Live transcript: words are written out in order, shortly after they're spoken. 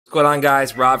What's going on,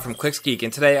 guys? Rob from ClicksGeek,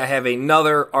 and today I have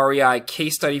another REI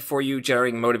case study for you,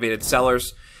 generating motivated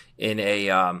sellers in a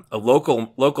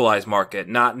localized market,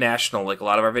 not national like a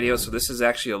lot of our videos. So this is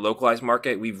actually a localized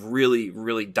market. We've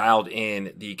really dialed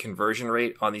in the conversion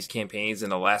rate on these campaigns in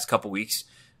the last couple weeks.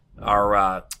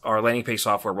 Our landing page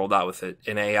software rolled out with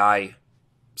an AI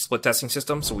split testing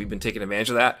system, so we've been taking advantage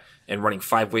of that and running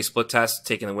 5-way split tests,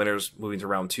 taking the winners, moving to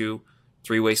round 2,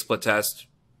 3-way split test,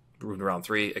 moving to round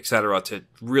 3, etc., to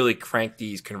really crank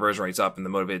these conversion rates up in the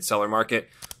motivated seller market.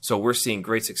 So we're seeing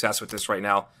great success with this right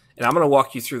now. And I'm going to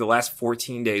walk you through the last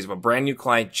 14 days of a brand new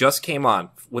client just came on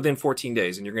within 14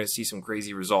 days, and you're going to see some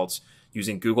crazy results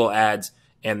using Google Ads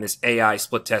and this AI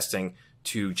split testing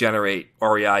to generate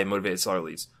REI motivated seller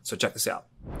leads. So check this out.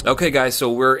 Okay, guys,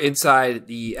 so we're inside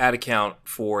the ad account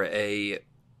for a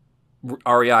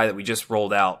REI that we just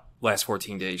rolled out last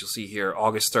 14 days. You'll see here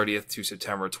August 30th to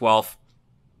September 12th.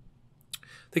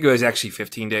 I think it was actually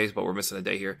 15 days, but we're missing a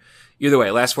day here. Either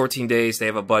way, last 14 days, they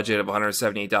have a budget of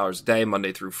 $178 a day,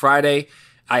 Monday through Friday.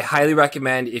 I highly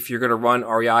recommend, if you're going to run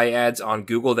REI ads on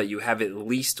Google, that you have at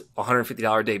least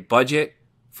 $150 a day budget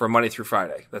for Monday through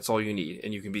Friday. That's all you need,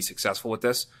 and you can be successful with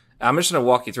this. I'm just going to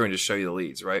walk you through and just show you the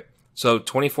leads, right? So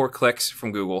 24 clicks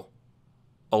from Google,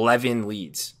 11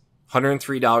 leads,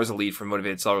 $103 a lead for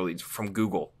motivated seller leads from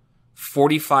Google,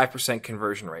 45%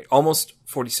 conversion rate, almost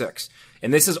 46.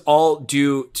 And this is all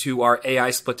due to our AI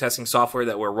split testing software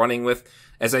that we're running with.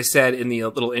 As I said in the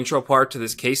little intro part to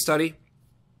this case study,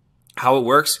 how it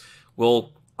works,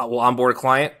 we'll onboard a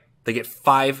client. They get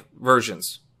 5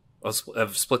 versions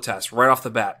of split tests right off the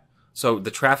bat. So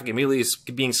the traffic immediately is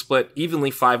being split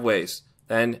evenly 5 ways.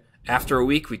 Then after a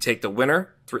week, we take the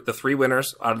winner, the 3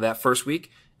 winners out of that first week,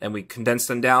 and we condense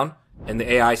them down, and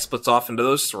the AI splits off into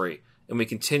those 3. And we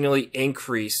continually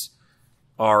increase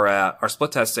our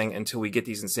split testing until we get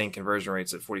these insane conversion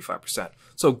rates at 45%.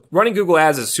 So running Google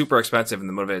Ads is super expensive in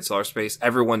the motivated seller space.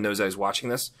 Everyone knows that is watching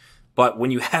this. But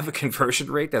when you have a conversion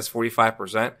rate that's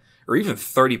 45% or even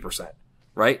 30%,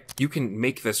 right, you can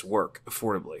make this work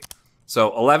affordably.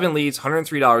 So 11 leads,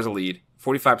 $103 a lead,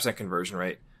 45% conversion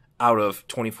rate out of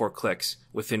 24 clicks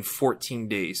within 14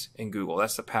 days in Google.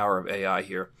 That's the power of AI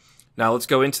here. Now let's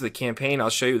go into the campaign. I'll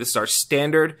show you. This is our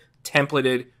standard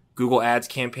templated Google Ads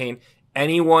campaign.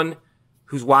 Anyone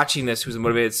who's watching this, who's a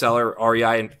motivated seller,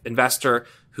 REI investor,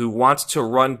 who wants to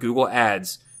run Google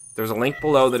Ads, there's a link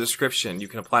below the description. You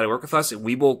can apply to work with us, and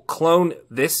we will clone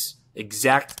this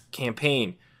exact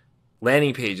campaign,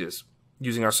 landing pages,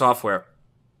 using our software,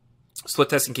 split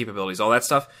testing capabilities, all that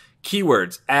stuff,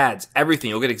 keywords, ads,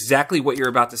 everything. You'll get exactly what you're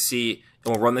about to see,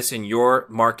 and we'll run this in your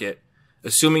market.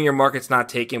 Assuming your market's not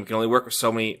taken, we can only work with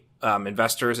so many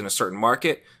investors in a certain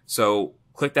market. So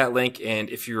click that link, and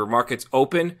if your market's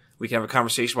open, we can have a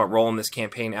conversation about rolling this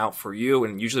campaign out for you,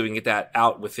 and usually we can get that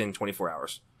out within 24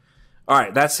 hours. All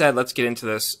right, that said, let's get into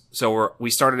this. So we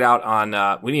started out on,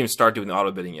 we didn't even start doing the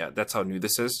auto bidding yet. That's how new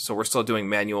this is. So we're still doing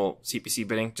manual CPC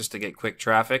bidding just to get quick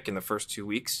traffic in the first 2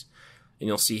 weeks. And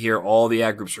you'll see here all the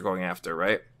ad groups we're going after,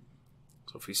 right?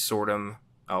 So if we sort them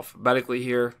alphabetically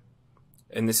here,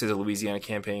 and this is a Louisiana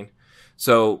campaign.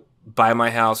 So buy my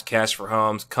house, cash for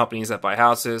homes, companies that buy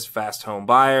houses, fast home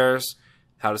buyers,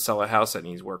 how to sell a house that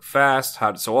needs work fast,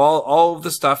 so all of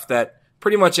the stuff that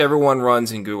pretty much everyone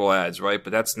runs in Google Ads, right? But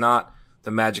that's not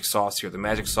the magic sauce here. The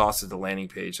magic sauce is the landing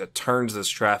page that turns this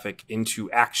traffic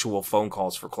into actual phone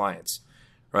calls for clients,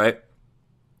 right?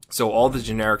 So all the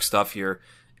generic stuff here,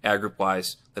 ad group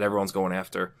wise, that everyone's going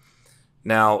after.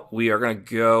 Now, we are going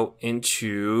to go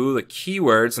into the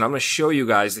keywords, and I'm going to show you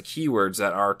guys the keywords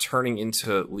that are turning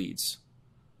into leads,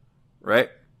 right?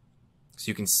 So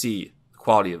you can see the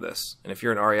quality of this. And if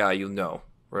you're an REI, you'll know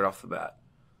right off the bat.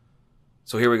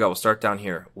 So here we go. We'll start down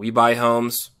here. We buy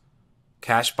homes,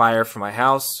 cash buyer for my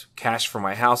house, cash for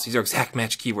my house. These are exact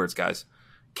match keywords, guys.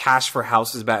 Cash for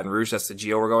houses, Baton Rouge. That's the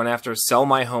geo we're going after. Sell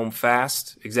my home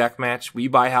fast, exact match. We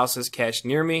buy houses, cash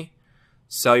near me.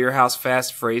 Sell your house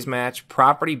fast, phrase match.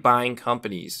 Property buying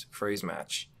companies, phrase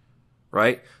match,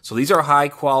 right? So these are high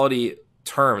quality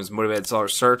terms, motivated seller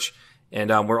search, and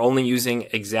we're only using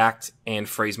exact and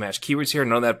phrase match keywords here.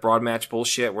 None of that broad match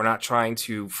bullshit. We're not trying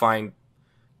to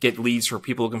get leads for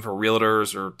people looking for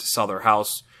realtors or to sell their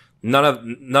house. None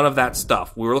of that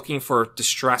stuff. We're looking for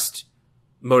distressed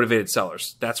motivated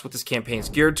sellers. That's what this campaign is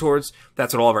geared towards.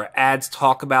 That's what all of our ads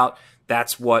talk about.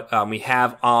 That's what we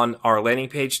have on our landing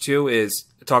page too. Is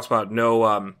it talks about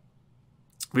no,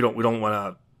 we don't want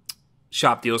to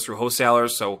shop deals through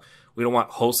wholesalers. So we don't want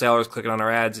wholesalers clicking on our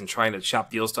ads and trying to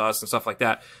shop deals to us and stuff like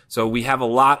that. So we have a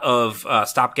lot of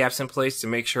stopgaps in place to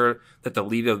make sure that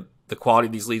the the quality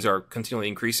of these leads are continually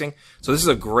increasing. So this is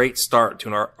a great start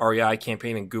to an REI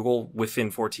campaign in Google within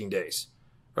 14 days,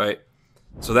 right?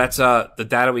 So that's the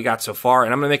data we got so far.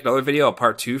 And I'm going to make another video, a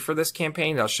part 2 for this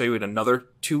campaign. I'll show you in another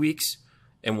 2 weeks,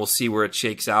 and we'll see where it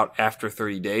shakes out after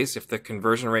 30 days. If the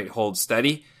conversion rate holds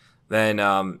steady, then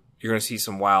you're going to see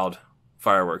some wild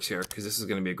fireworks here, because this is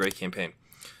going to be a great campaign.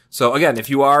 So again, if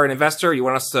you are an investor, you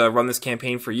want us to run this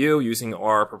campaign for you using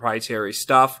our proprietary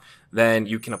stuff, then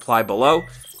you can apply below.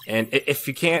 And if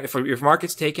you can't, if your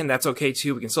market's taken, that's okay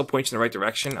too. We can still point you in the right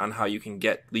direction on how you can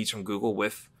get leads from Google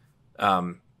with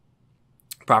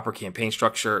proper campaign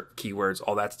structure, keywords,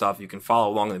 all that stuff. You can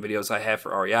follow along in the videos I have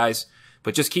for REIs.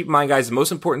 But just keep in mind, guys, the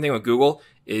most important thing with Google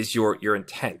is your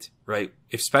intent, right?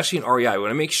 Especially in REI, we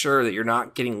want to make sure that you're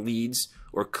not getting leads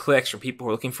or clicks from people who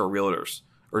are looking for realtors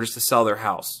or just to sell their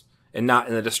house and not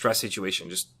in a distressed situation.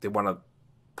 Just they want to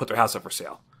put their house up for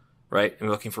sale, right? And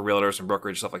looking for realtors and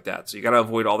brokerage, stuff like that. So you got to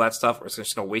avoid all that stuff, or it's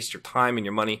just going to waste your time and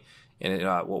your money, and it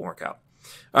won't work out.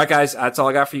 All right, guys, that's all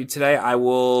I got for you today.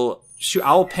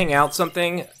 I'll ping out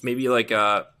something, maybe like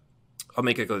I'll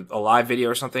make a live video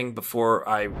or something before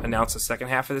I announce the second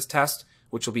half of this test,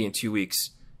 which will be in 2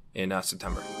 weeks in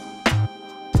September.